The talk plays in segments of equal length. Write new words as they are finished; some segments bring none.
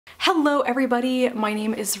Hello everybody, my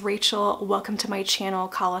name is Rachel. Welcome to my channel,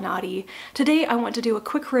 Colonati. Today I want to do a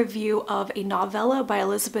quick review of a novella by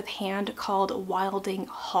Elizabeth Hand called Wylding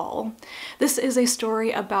Hall. This is a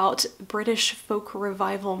story about British folk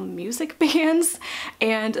revival music bands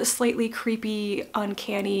and slightly creepy,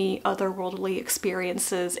 uncanny, otherworldly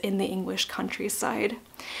experiences in the English countryside.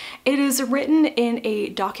 It is written in a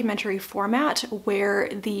documentary format where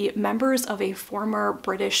the members of a former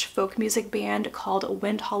British folk music band called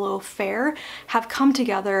Wind Hollow Fair have come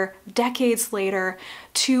together decades later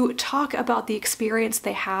to talk about the experience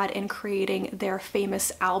they had in creating their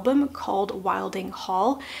famous album called Wylding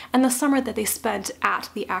Hall and the summer that they spent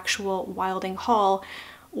at the actual Wylding Hall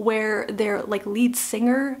where their lead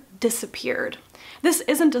singer disappeared. This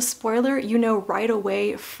isn't a spoiler. You know right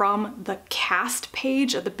away from the cast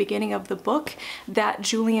page at the beginning of the book that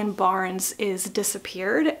Julian Barnes is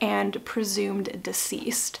disappeared and presumed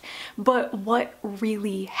deceased. But what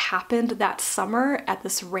really happened that summer at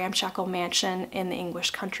this ramshackle mansion in the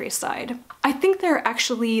English countryside? I think there are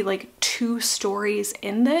actually two stories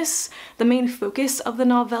in this. The main focus of the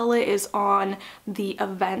novella is on the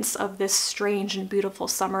events of this strange and beautiful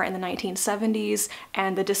summer in the 1970s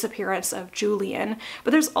and the disappearance of Julian.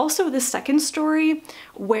 But there's also this second story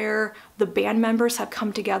where the band members have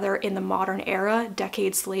come together in the modern era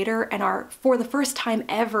decades later and are, for the first time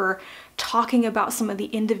ever, talking about some of the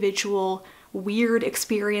individual weird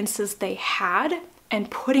experiences they had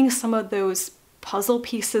and putting some of those puzzle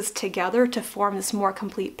pieces together to form this more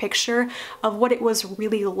complete picture of what it was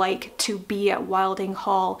really like to be at Wylding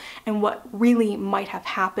Hall and what really might have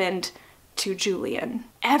happened to Julian.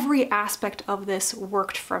 Every aspect of this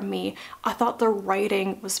worked for me. I thought the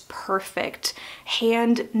writing was perfect.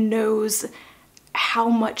 Hand knows how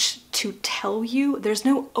much to tell you. There's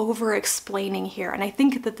no over-explaining here, and I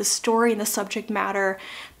think that the story and the subject matter,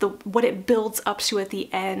 what it builds up to at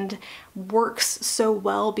the end, works so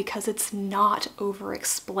well because it's not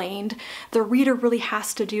over-explained. The reader really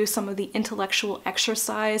has to do some of the intellectual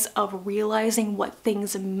exercise of realizing what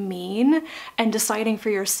things mean and deciding for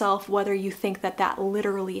yourself whether you think that that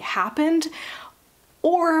literally happened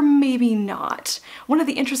or maybe not. One of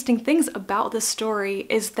the interesting things about this story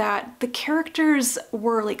is that the characters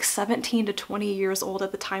were 17 to 20 years old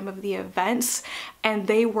at the time of the events, and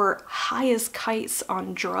they were high as kites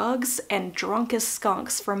on drugs and drunk as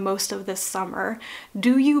skunks for most of this summer.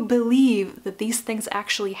 Do you believe that these things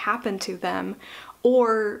actually happened to them,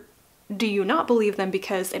 or do you not believe them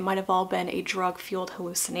because it might have all been a drug-fueled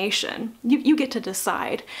hallucination? You get to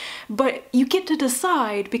decide. But you get to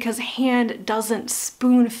decide because Hand doesn't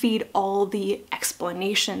spoon-feed all the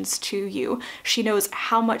explanations to you. She knows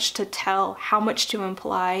how much to tell, how much to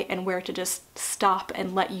imply, and where to just stop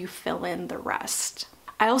and let you fill in the rest.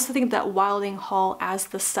 I also think that Wylding Hall as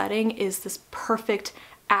the setting is this perfect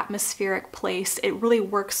atmospheric place. It really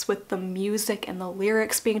works with the music and the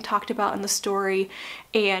lyrics being talked about in the story,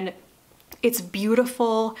 and it's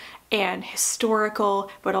beautiful and historical,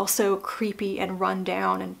 but also creepy and run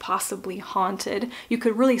down and possibly haunted. You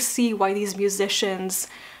could really see why these musicians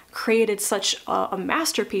created such a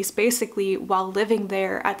masterpiece basically while living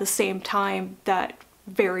there at the same time that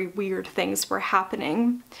very weird things were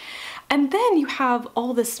happening. And then you have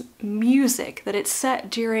all this music that it's set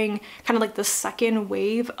during kind of the second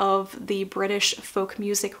wave of the British folk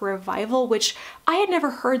music revival, which I had never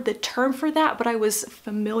heard the term for that, but I was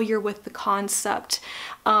familiar with the concept.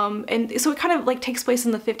 And so it kind of takes place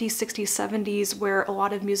in the 50s, 60s, 70s, where a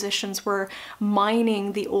lot of musicians were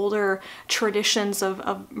mining the older traditions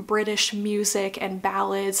of British music and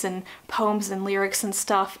ballads and poems and lyrics and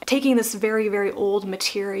stuff, taking this very, very old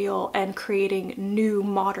material and creating new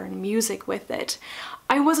modern music with it.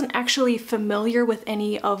 I wasn't actually familiar with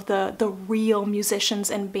any of the real musicians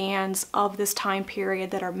and bands of this time period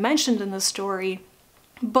that are mentioned in the story,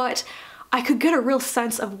 but I could get a real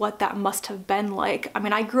sense of what that must have been like. I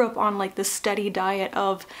mean, I grew up on this steady diet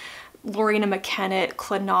of Lorena McKennitt,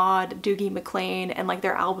 Clannad, Dougie MacLean, and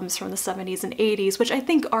their albums from the 70s and 80s, which I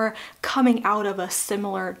think are coming out of a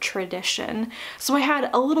similar tradition. So I had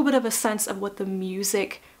a little bit of a sense of what the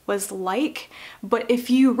music was like, but if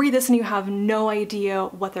you read this and you have no idea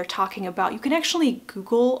what they're talking about, you can actually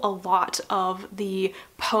Google a lot of the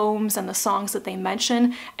poems and the songs that they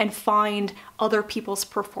mention and find other people's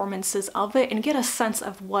performances of it and get a sense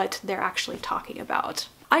of what they're actually talking about.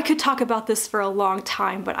 I could talk about this for a long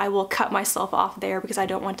time, but I will cut myself off there because I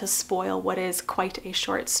don't want to spoil what is quite a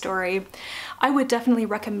short story. I would definitely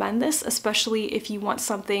recommend this, especially if you want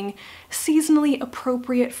something seasonally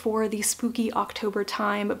appropriate for the spooky October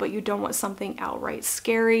time, but you don't want something outright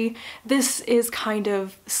scary. This is kind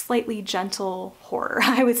of slightly gentle horror,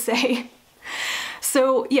 I would say.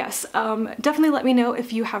 So yes, definitely let me know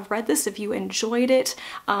if you have read this, if you enjoyed it.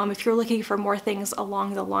 If you're looking for more things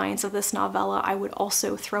along the lines of this novella, I would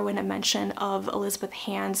also throw in a mention of Elizabeth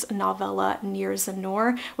Hand's novella Near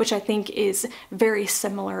Zanor, which I think is very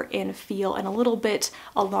similar in feel and a little bit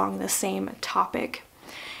along the same topic.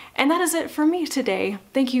 And that is it for me today.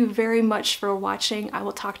 Thank you very much for watching. I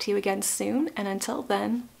will talk to you again soon, and until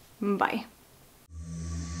then, bye.